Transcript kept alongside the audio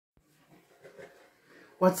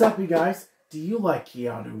What's up, you guys? Do you like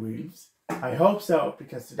Keanu Reeves? I hope so,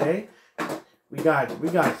 because today we got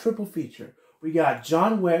a triple feature. We got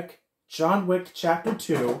John Wick Chapter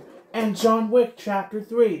 2, and John Wick Chapter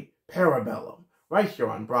 3, Parabellum, right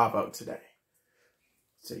here on Bravo today.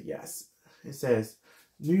 So yes, it says,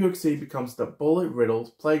 New York City becomes the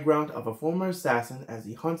bullet-riddled playground of a former assassin as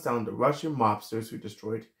he hunts down the Russian mobsters who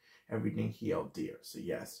destroyed everything he held dear. So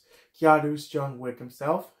yes, Keanu's John Wick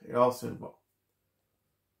himself. It also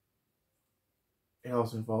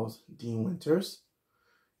involves Dean Winters,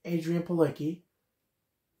 Adrian Palicki,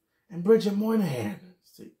 and Bridget Moynihan.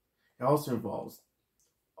 See, it also involves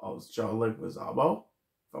John Leguizamo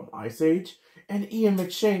from Ice Age and Ian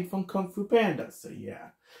McShane from Kung Fu Panda. So yeah,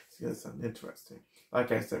 it's gonna sound interesting.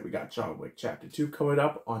 Like I said, we got John Wick Chapter 2 coming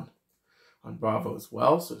up on Bravo as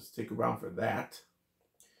well, so stick around for that.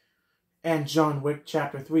 And John Wick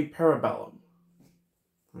Chapter 3, Parabellum.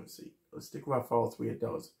 Let's see. Let's stick around for all three of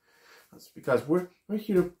those. That's because we're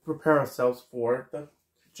here to prepare ourselves for the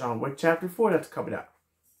John Wick Chapter 4 that's coming out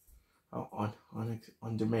on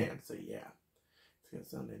demand. So yeah, it's gonna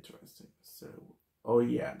sound interesting. So oh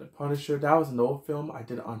yeah, The Punisher, that was an old film I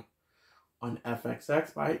did on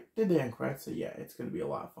FXX, but I did the end credits. So yeah, it's gonna be a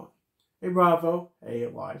lot of fun. Hey Bravo, hey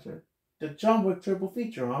Elijah, the John Wick triple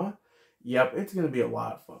feature, huh? Yep, it's gonna be a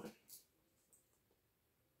lot of fun.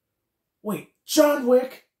 Wait, John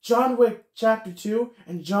Wick Chapter 2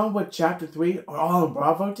 and John Wick Chapter 3 are all on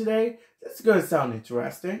Bravo today? That's going to sound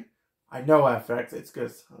interesting. I know FX, it's going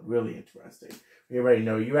to sound really interesting. We already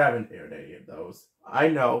know you haven't aired any of those. I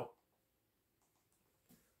know.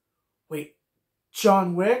 Wait,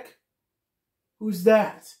 John Wick? Who's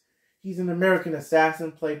that? He's an American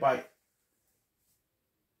assassin played by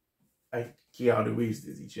Keanu Reeves,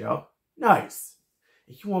 Dizzy Joe. Nice.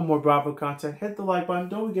 If you want more Bravo content, hit the like button.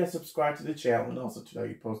 Don't forget to subscribe to the channel and also turn on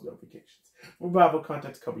your post notifications. More Bravo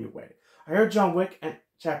content to come your way. I heard John Wick and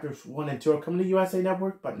Chapters 1 and 2 are coming to USA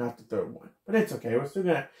Network, but not the third one. But it's okay. We're still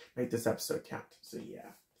going to make this episode count. So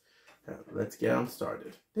yeah, let's get on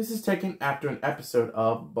started. This is taken after an episode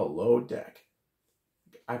of Below Deck.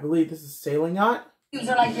 I believe this is Sailing Yacht. These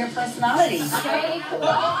are like your personality. Okay?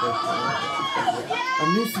 A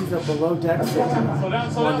new season of Below Deck Sailing Yacht.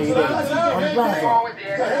 188 on Bravo.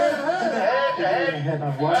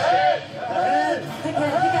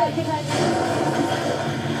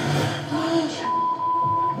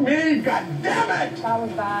 Me, God damn it! That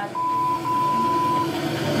was bad.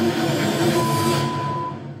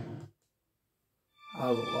 That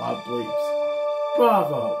was a lot of bleeps.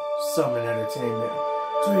 Bravo, Summon Entertainment.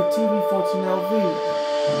 Drake TV 14LV.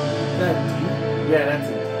 That D? Yeah, that's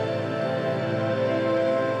it.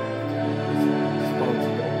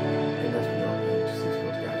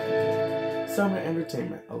 Summer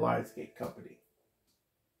Entertainment, a Lionsgate company.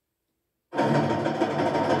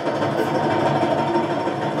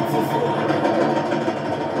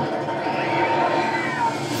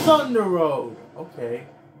 Thunder Road. Okay.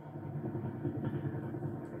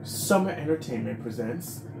 Summer Entertainment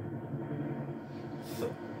presents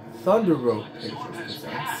Thunder Road Pictures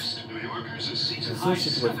presents, in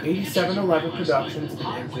association with 8711 Productions and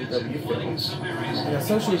MJW Films, in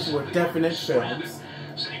association with Definite Films.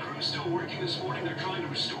 City crews still working this morning. They're trying to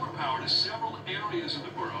restore power to several areas of the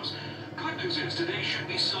boroughs. Good news is today should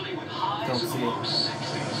be sunny with highs of low 60s.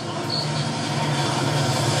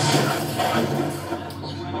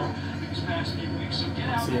 These past few weeks, so get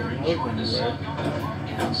out there and enjoy the sun. Go to the park,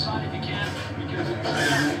 get outside if you can, because it's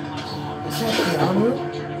Is that Keanu?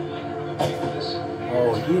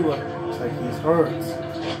 Oh, he looks like he's hurt.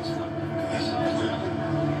 That's not good.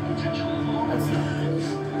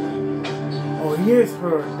 Oh, he is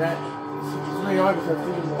hurt. That is really hard because I'm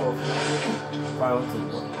thinking more violence and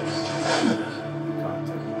content.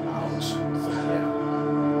 Ouch. So yeah.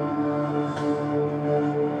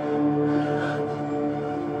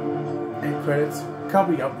 And credits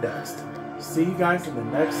coming up next. See you guys in the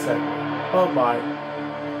next segment. Bye bye.